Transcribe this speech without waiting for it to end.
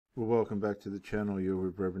Well, welcome back to the channel. You're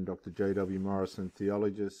with Reverend Dr. J.W. Morrison,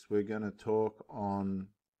 theologist. We're going to talk on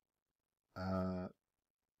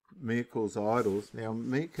Michael's idols. Now,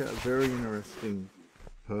 Micah, a very interesting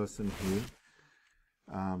person here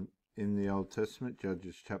in the Old Testament,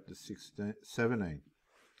 Judges chapter 17.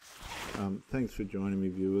 Thanks for joining me,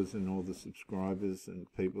 viewers, and all the subscribers and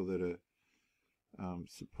people that are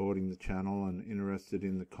supporting the channel and interested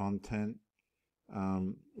in the content.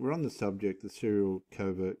 We're on the subject, the serial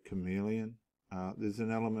covert chameleon. There's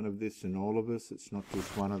an element of this in all of us. It's not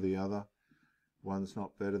just one or the other. One's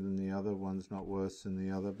not better than the other, one's not worse than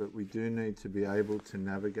the other, but we do need to be able to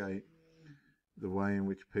navigate the way in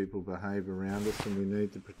which people behave around us, and we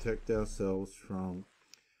need to protect ourselves from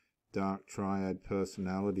dark triad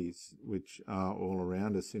personalities which are all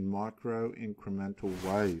around us in micro incremental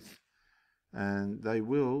ways. And they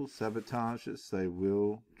will sabotage us, they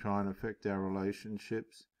will try and affect our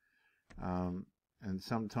relationships, and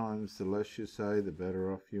sometimes the less you say, the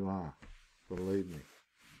better off you are, believe me.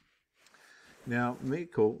 Now,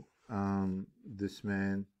 Michal, this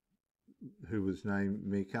man who was named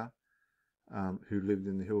Micah, who lived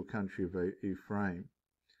in the hill country of Ephraim,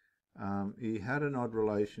 he had an odd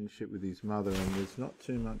relationship with his mother, and there's not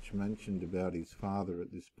too much mentioned about his father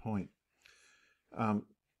at this point.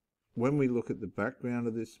 When we look at the background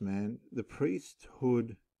of this man, the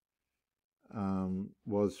priesthood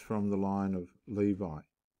was from the line of Levi,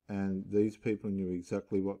 and these people knew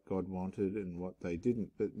exactly what God wanted and what they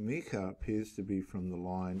didn't. But Micah appears to be from the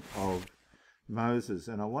line of Moses,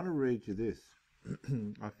 and I want to read you this.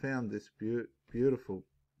 I found this beautiful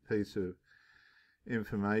piece of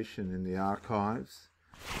information in the archives.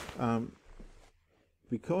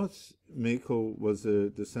 Because Michal was a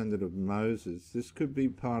descendant of Moses, this could be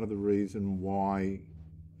part of the reason why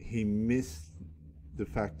he missed the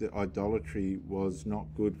fact that idolatry was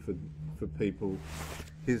not good for people,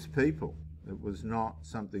 his people. It was not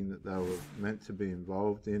something that they were meant to be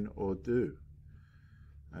involved in or do.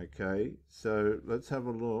 Okay, so let's have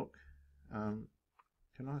a look. Can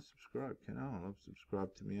I subscribe? I've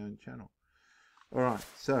subscribed to my own channel. All right,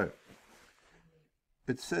 so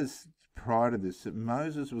it says prior to this that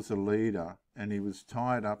Moses was a leader and he was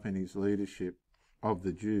tied up in his leadership of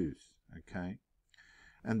the Jews, okay?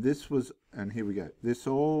 And this was, and here we go, this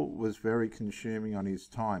all was very consuming on his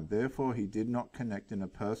time. Therefore, he did not connect in a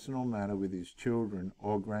personal manner with his children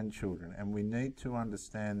or grandchildren. And we need to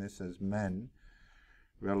understand this as men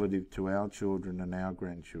relative to our children and our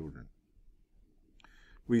grandchildren.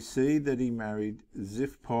 We see that he married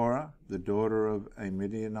Zipporah, the daughter of a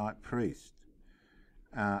Midianite priest,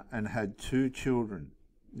 and had 2 children.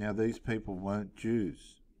 Now, these people weren't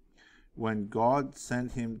Jews. When God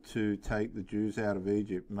sent him to take the Jews out of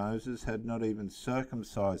Egypt, Moses had not even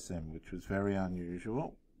circumcised them, which was very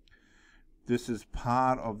unusual. This is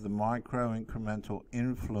part of the micro-incremental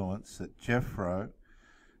influence that Jethro,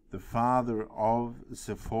 the father of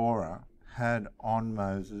Zipporah, had on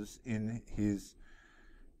Moses in his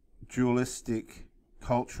dualistic,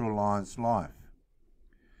 culturalized life.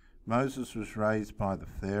 Moses was raised by the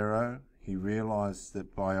Pharaoh. He realized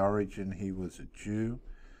that by origin he was a Jew.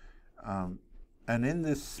 And in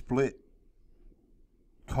this split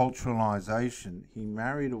culturalization, he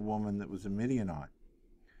married a woman that was a Midianite.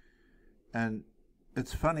 And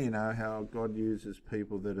it's funny, how God uses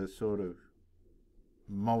people that are sort of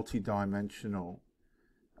multi-dimensional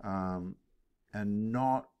and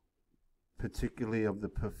not particularly of the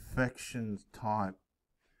perfection type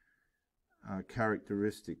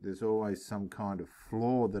characteristic. There's always some kind of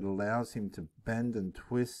flaw that allows him to bend and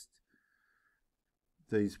twist.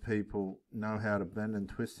 These people know how to bend and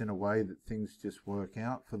twist in a way that things just work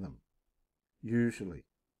out for them. Usually.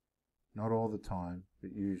 Not all the time,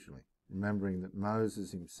 but usually. Remembering that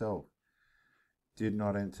Moses himself did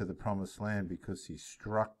not enter the promised land because he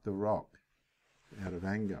struck the rock out of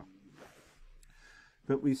anger.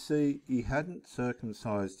 But we see he hadn't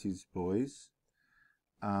circumcised his boys,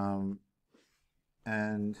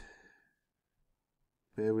 and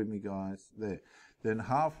bear with me, guys, there. Then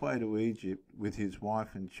halfway to Egypt with his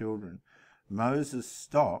wife and children, Moses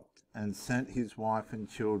stopped and sent his wife and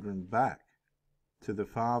children back to the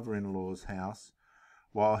father-in-law's house,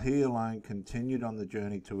 while he alone continued on the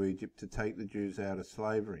journey to Egypt to take the Jews out of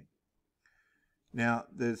slavery. Now,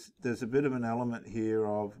 there's a bit of an element here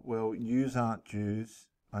of, well, yous aren't Jews.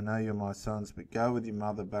 I know you're my sons, but go with your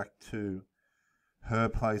mother back to her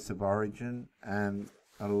place of origin and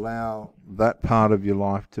allow that part of your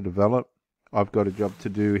life to develop. I've got a job to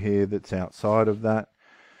do here that's outside of that,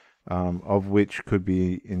 of which could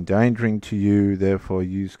be endangering to you. Therefore,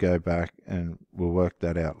 yous go back and we'll work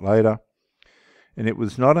that out later. And it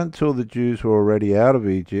was not until the Jews were already out of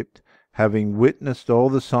Egypt, having witnessed all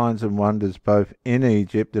the signs and wonders both in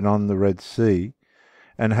Egypt and on the Red Sea,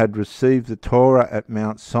 and had received the Torah at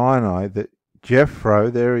Mount Sinai, that Jethro,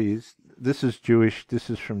 there he is, this is Jewish, this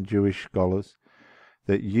is from Jewish scholars,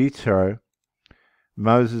 that Yitro,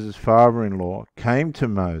 Moses' father-in-law, came to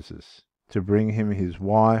Moses to bring him his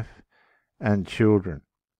wife and children.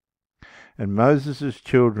 And Moses'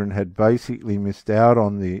 children had basically missed out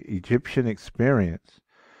on the Egyptian experience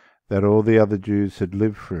that all the other Jews had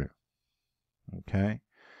lived through. Okay?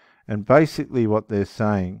 And basically what they're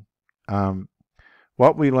saying,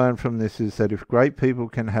 what we learn from this is that if great people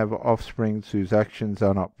can have offspring whose actions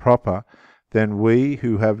are not proper, then we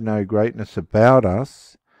who have no greatness about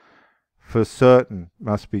us, for certain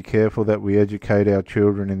must be careful that we educate our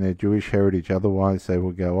children in their Jewish heritage, otherwise they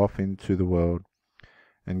will go off into the world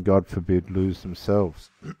and, God forbid, lose themselves.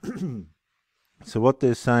 So what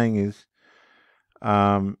they're saying is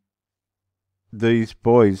these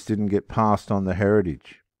boys didn't get passed on the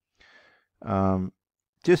heritage.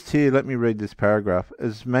 Just here, let me read this paragraph.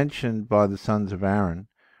 As mentioned by the sons of Aaron,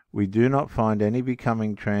 we do not find any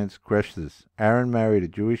becoming transgressors. Aaron married a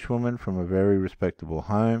Jewish woman from a very respectable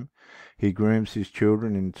home. He grooms his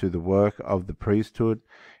children into the work of the priesthood.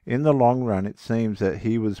 In the long run, it seems that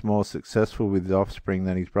he was more successful with his offspring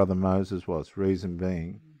than his brother Moses was, reason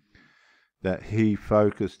being that he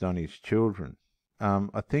focused on his children.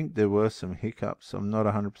 I think there were some hiccups. I'm not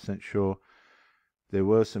 100% sure. There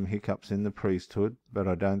were some hiccups in the priesthood, but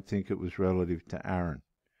I don't think it was relative to Aaron.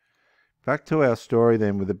 Back to our story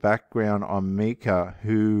then, with a background on Micah,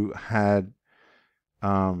 who had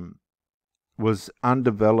was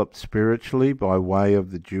undeveloped spiritually by way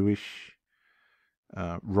of the Jewish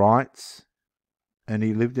rites, and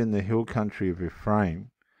he lived in the hill country of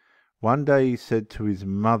Ephraim. One day he said to his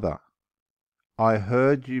mother, "I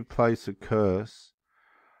heard you place a curse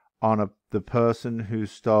on the person who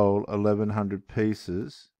stole 1,100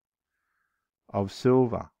 pieces of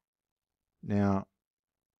silver." Now,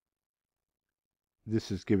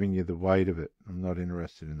 this is giving you the weight of it. I'm not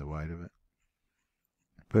interested in the weight of it.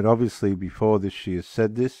 But obviously before this she has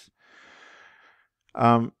said this.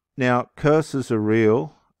 Now, curses are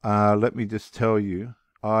real. Let me just tell you,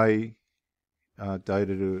 I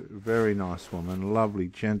dated a very nice woman, a lovely,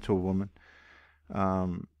 gentle woman,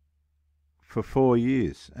 for 4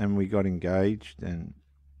 years. And we got engaged, and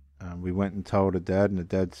we went and told her dad, and the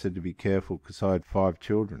dad said to be careful because I had 5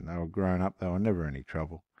 children. They were grown up. They were never any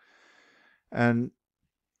trouble. And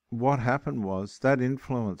what happened was that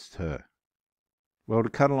influenced her. Well, to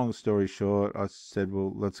cut a long story short, I said,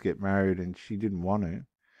 well, let's get married, and she didn't want to.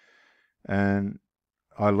 And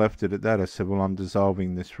I left it at that. I said, well, I'm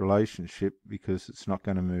dissolving this relationship because it's not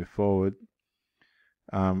going to move forward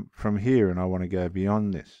from here, and I want to go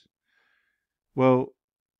beyond this. Well,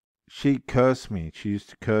 she cursed me. She used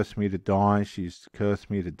to curse me to die. She used to curse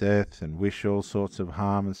me to death and wish all sorts of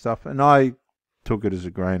harm and stuff. And I took it as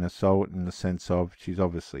a grain of salt in the sense of she's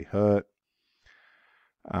obviously hurt.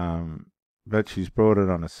 But she's brought it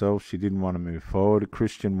on herself. She didn't want to move forward. A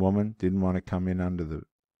Christian woman didn't want to come in under the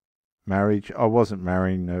marriage. I wasn't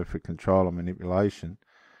marrying her for control or manipulation.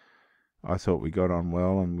 I thought we got on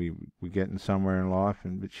well and we were getting somewhere in life,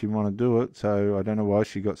 but she wanted to do it. So I don't know why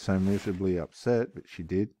she got so miserably upset, but she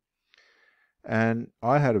did. And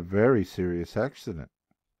I had a very serious accident.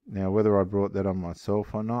 Now, whether I brought that on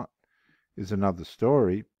myself or not is another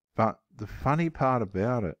story. But the funny part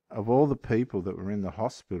about it, of all the people that were in the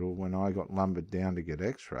hospital when I got lumbered down to get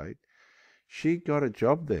x-rayed, she got a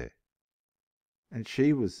job there. And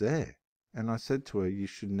she was there. And I said to her, you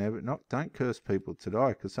should don't curse people to die,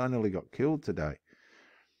 because I nearly got killed today.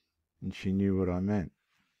 And she knew what I meant.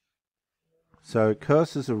 So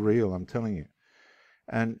curses are real, I'm telling you.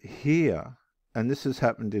 And here, and this has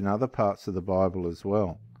happened in other parts of the Bible as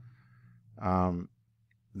well,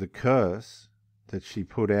 the curse that she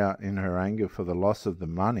put out in her anger for the loss of the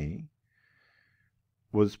money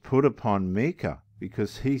was put upon Micah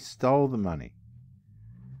because he stole the money.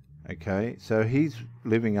 Okay, so he's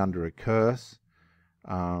living under a curse,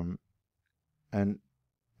 and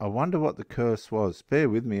I wonder what the curse was. Bear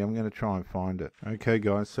with me, I'm going to try and find it. Okay,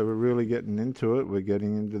 guys, so we're really getting into it. We're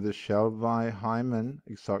getting into the Shalvi Hyman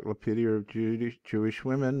Encyclopedia of Jewish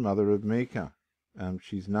Women, mother of Micah.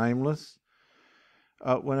 She's nameless.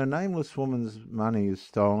 When a nameless woman's money is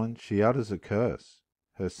stolen, she utters a curse.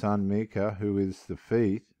 Her son Micah, who is the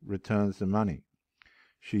thief, returns the money.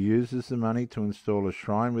 She uses the money to install a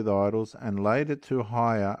shrine with idols and later to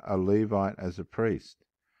hire a Levite as a priest.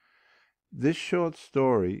 This short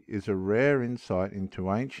story is a rare insight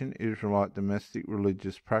into ancient Israelite domestic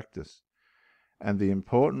religious practice, and the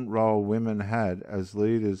important role women had as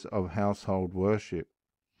leaders of household worship.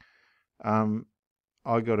 I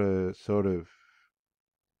got to sort of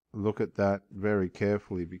look at that very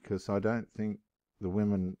carefully, because I don't think the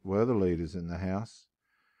women were the leaders in the house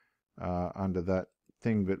under that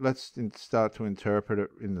thing. But let's start to interpret it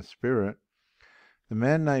in the spirit. The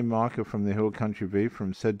man named Micah from the hill country of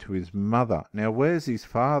Ephraim said to his mother. Now, where's his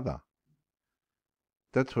father?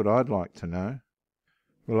 That's what I'd like to know.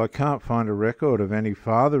 Well, I can't find a record of any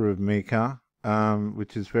father of Micah,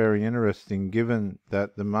 which is very interesting, given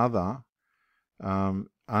that the mother,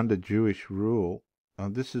 under Jewish rule,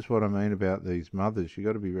 this is what I mean about these mothers. You've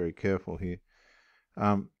got to be very careful here.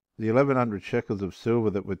 The 1,100 shekels of silver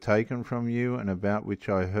that were taken from you, and about which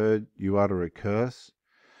I heard you utter a curse,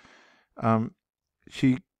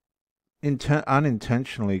 she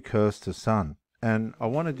unintentionally cursed her son. And I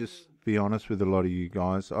want to just be honest with a lot of you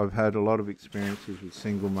guys. I've had a lot of experiences with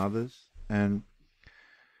single mothers, and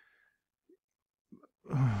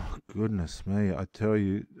oh, goodness me, I tell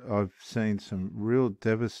you, I've seen some real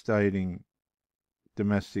devastating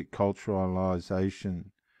domestic culturalization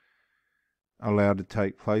allowed to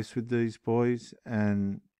take place with these boys,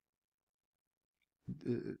 and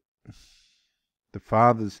the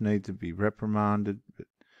fathers need to be reprimanded. But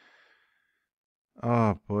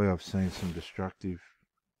oh boy, I've seen some destructive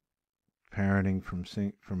parenting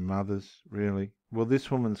from mothers, really. Well, this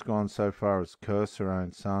woman's gone so far as curse her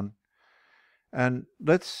own son, and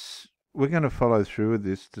we're going to follow through with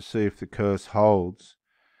this to see if the curse holds.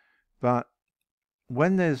 But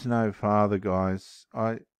when there's no father, guys,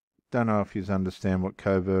 I don't know if you understand what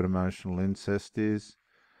covert emotional incest is,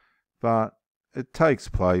 but it takes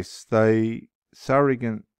place. They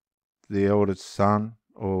surrogate the eldest son,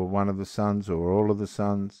 or one of the sons, or all of the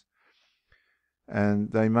sons,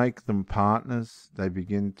 and they make them partners. They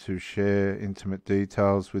begin to share intimate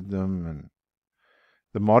details with them, and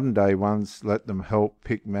the modern day ones let them help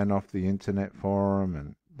pick men off the internet for them,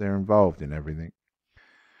 and they're involved in everything.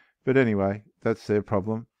 But anyway, that's their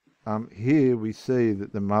problem. Here we see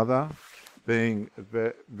that the mother, being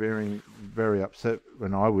very, very upset,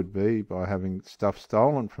 when I would be, by having stuff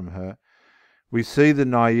stolen from her, we see the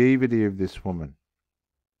naivety of this woman.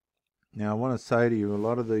 Now, I want to say to you, a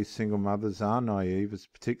lot of these single mothers are naive,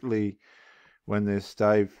 particularly when they're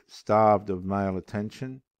starved of male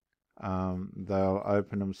attention. They'll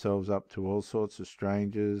open themselves up to all sorts of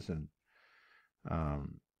strangers and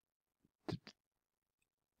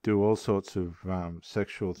do all sorts of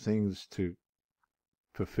sexual things to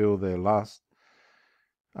fulfill their lust.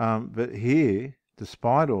 But here,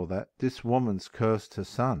 despite all that, this woman's cursed her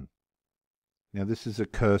son. Now, this is a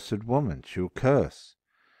cursed woman. She'll curse.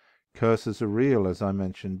 Curses are real, as I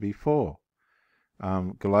mentioned before.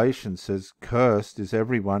 Galatians says, cursed is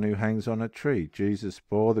everyone who hangs on a tree. Jesus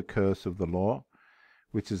bore the curse of the law,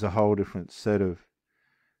 which is a whole different set of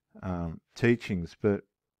teachings. But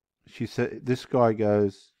she said, this guy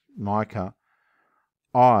goes, Micah,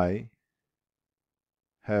 I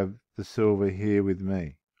have the silver here with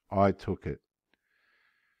me. I took it.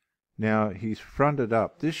 Now, he's fronted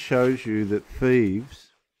up. This shows you that thieves,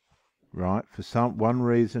 right, for one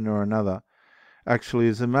reason or another, actually,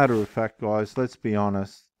 as a matter of fact, guys, let's be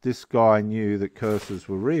honest, this guy knew that curses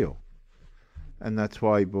were real. And that's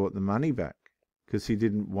why he brought the money back, because he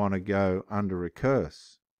didn't want to go under a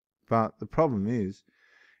curse. But the problem is,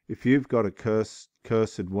 if you've got a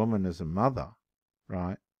cursed woman as a mother,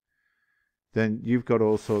 right, then you've got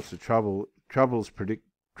all sorts of trouble. Trouble's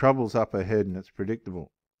up ahead, and it's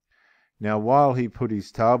predictable. Now, while he put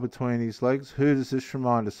his tail between his legs, who does this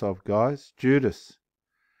remind us of, guys? Judas.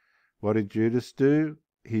 What did Judas do?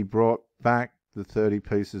 He brought back the 30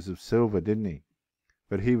 pieces of silver, didn't he?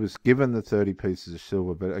 But he was given the 30 pieces of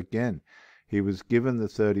silver. But again, he was given the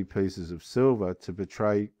 30 pieces of silver to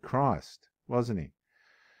betray Christ, wasn't he?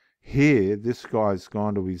 Here, this guy's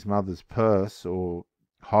gone to his mother's purse or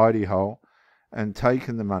hidey hole and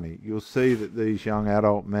taken the money. You'll see that these young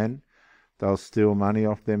adult men, they'll steal money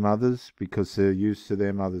off their mothers because they're used to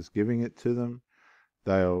their mothers giving it to them.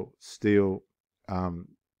 They'll steal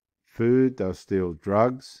food. They'll steal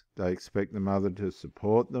drugs. They expect the mother to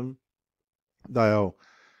support them. They'll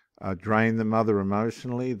drain the mother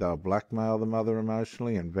emotionally. They'll blackmail the mother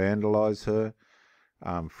emotionally and vandalize her,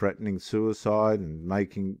 threatening suicide and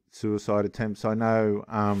making suicide attempts. I know,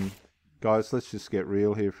 guys, let's just get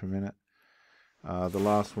real here for a minute. The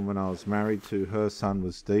last woman I was married to, her son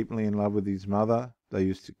was deeply in love with his mother. They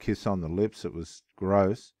used to kiss on the lips. It was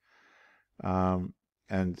gross.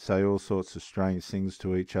 And say all sorts of strange things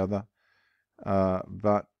to each other.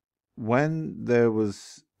 But when there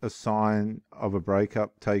was a sign of a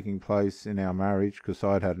breakup taking place in our marriage, because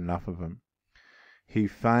I'd had enough of them, he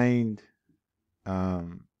feigned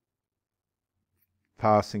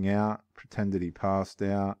passing out, pretended he passed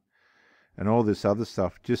out, and all this other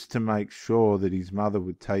stuff just to make sure that his mother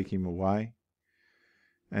would take him away.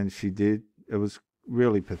 And she did. It was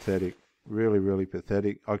really pathetic, really, really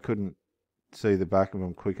pathetic. I couldn't see the back of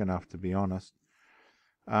him quick enough, to be honest.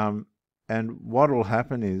 And what will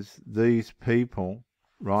happen is these people,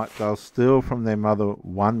 right, they'll steal from their mother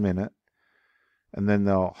 1 minute, and then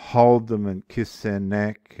they'll hold them and kiss their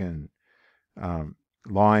neck and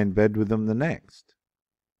lie in bed with them the next.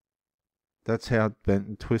 That's how bent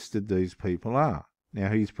and twisted these people are.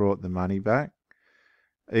 Now, he's brought the money back.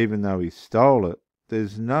 Even though he stole it,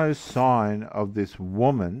 there's no sign of this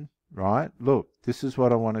woman, right? Look, this is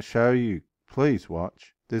what I want to show you. Please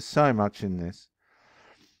watch. There's so much in this.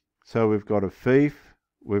 So we've got a thief.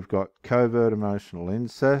 We've got covert emotional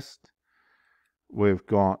incest. We've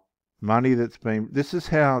got money that's been... This is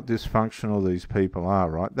how dysfunctional these people are,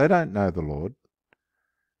 right? They don't know the Lord.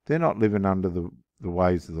 They're not living under the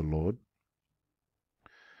ways of the Lord.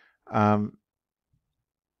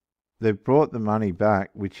 They've brought the money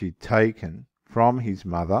back, which he'd taken from his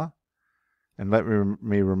mother. And let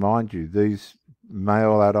me remind you, these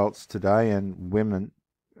male adults today and women,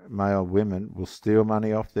 male women, will steal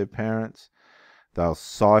money off their parents. They'll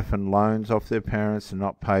siphon loans off their parents and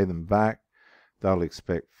not pay them back. They'll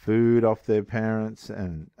expect food off their parents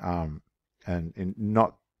and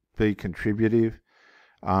not be contributive.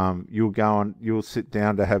 You'll sit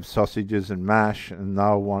down to have sausages and mash, and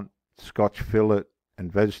they'll want Scotch fillet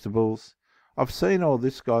and vegetables. I've seen all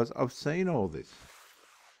this, guys. I've seen all this.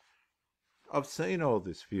 I've seen all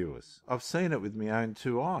this, viewers. I've seen it with my own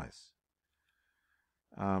two eyes.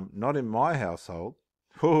 Not in my household.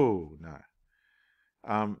 Oh,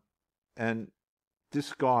 no. And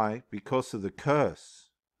this guy, because of the curse,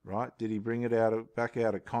 right? Did he bring it back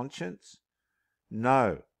out of conscience?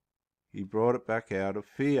 No. He brought it back out of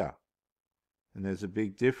fear. And there's a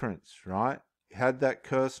big difference, right? Had that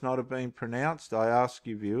curse not have been pronounced, I ask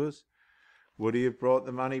you, viewers, would he have brought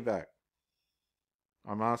the money back?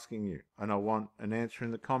 I'm asking you, and I want an answer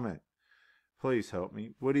in the comment. Please help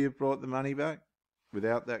me. Would he have brought the money back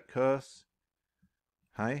without that curse?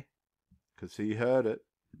 Hey? Because he heard it.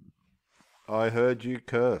 I heard you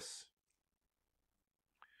curse.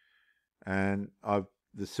 And I've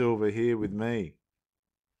the silver here with me.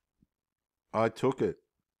 I took it.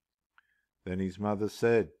 Then his mother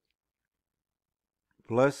said,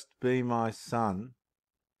 "Blessed be my son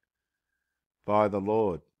by the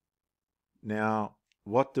Lord." Now,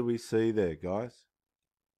 what do we see there, guys?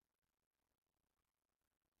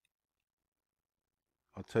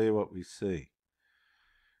 I'll tell you what we see.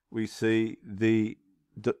 We see the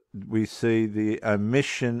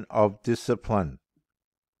omission of discipline,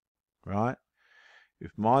 right?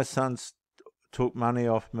 If my son took money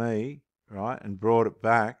off me, right, and brought it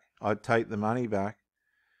back, I'd take the money back,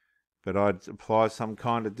 but I'd apply some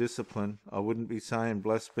kind of discipline. I wouldn't be saying,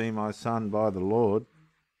 "Blessed be my son by the Lord."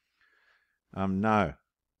 No.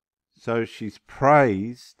 So she's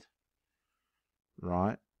praised,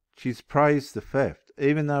 right? She's praised the theft,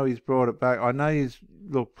 even though he's brought it back. I know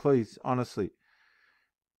look, please, honestly,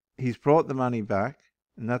 he's brought the money back,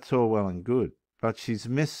 and that's all well and good, but she's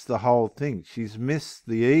missed the whole thing. She's missed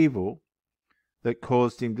the evil that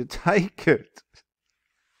caused him to take it.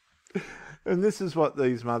 And this is what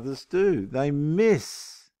these mothers do. They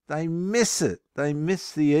miss it. They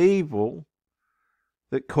miss the evil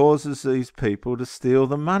that causes these people to steal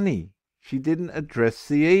the money. She didn't address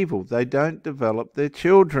the evil. They don't develop their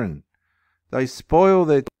children. They spoil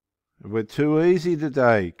their... We're too easy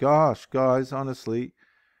today. Gosh, guys, honestly.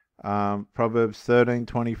 Proverbs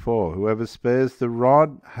 13:24. Whoever spares the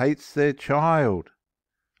rod hates their child.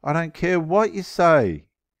 I don't care what you say.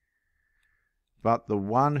 But the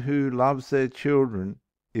one who loves their children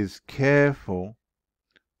is careful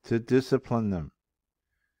to discipline them.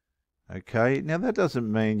 Okay? Now that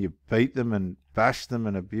doesn't mean you beat them and bash them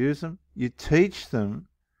and abuse them. You teach them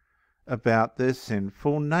about their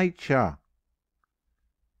sinful nature.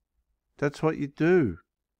 That's what you do.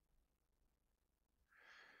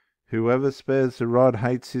 Whoever spares the rod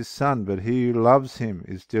hates his son, but he who loves him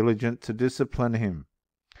is diligent to discipline him.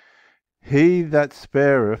 He that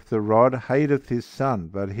spareth the rod hateth his son,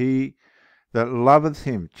 but he that loveth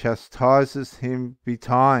him chastises him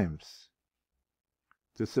betimes,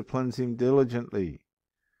 disciplines him diligently.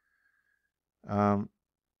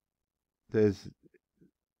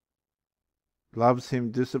 Loves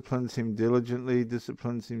him, disciplines him diligently,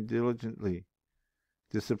 disciplines him diligently,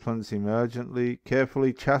 disciplines him urgently,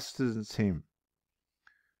 carefully chastens him.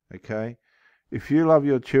 Okay? If you love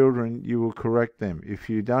your children, you will correct them. If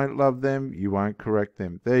you don't love them, you won't correct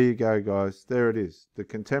them. There you go, guys. There it is. The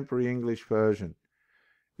contemporary English version.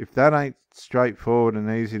 If that ain't straightforward and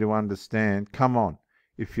easy to understand, come on.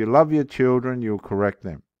 If you love your children, you'll correct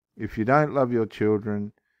them. If you don't love your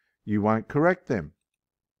children, you won't correct them.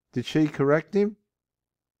 Did she correct him?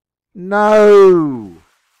 No!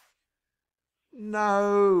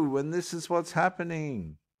 No! And this is what's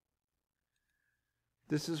happening.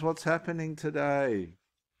 This is what's happening today.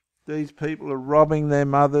 These people are robbing their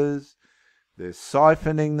mothers. They're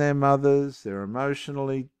siphoning their mothers. They're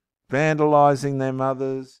emotionally vandalizing their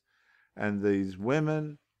mothers. And these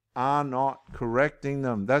women are not correcting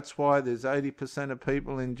them. That's why there's 80% of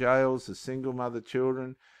people in jails are single mother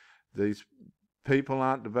children. These people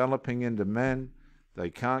aren't developing into men. They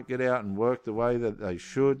can't get out and work the way that they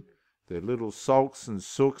should. They're little sulks and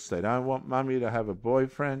sooks. They don't want mummy to have a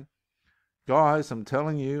boyfriend. Guys, I'm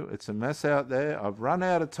telling you, it's a mess out there. I've run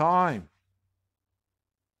out of time.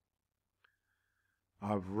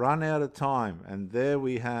 I've run out of time. And there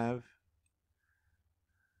we have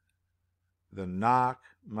the narc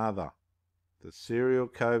mother, the serial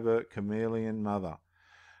covert chameleon mother.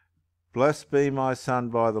 Blessed be my son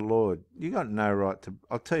by the Lord. You got no right to...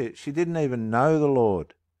 I'll tell you, she didn't even know the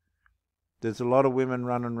Lord. There's a lot of women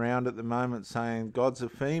running around at the moment saying God's a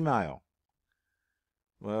female.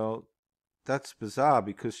 Well, that's bizarre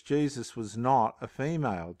because Jesus was not a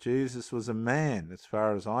female. Jesus was a man, as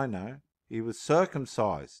far as I know. He was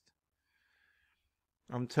circumcised.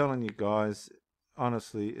 I'm telling you guys,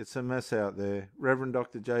 honestly, it's a mess out there. Reverend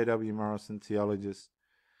Dr. J.W. Morrison, theologist,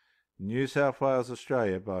 New South Wales,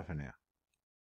 Australia. Bye for now.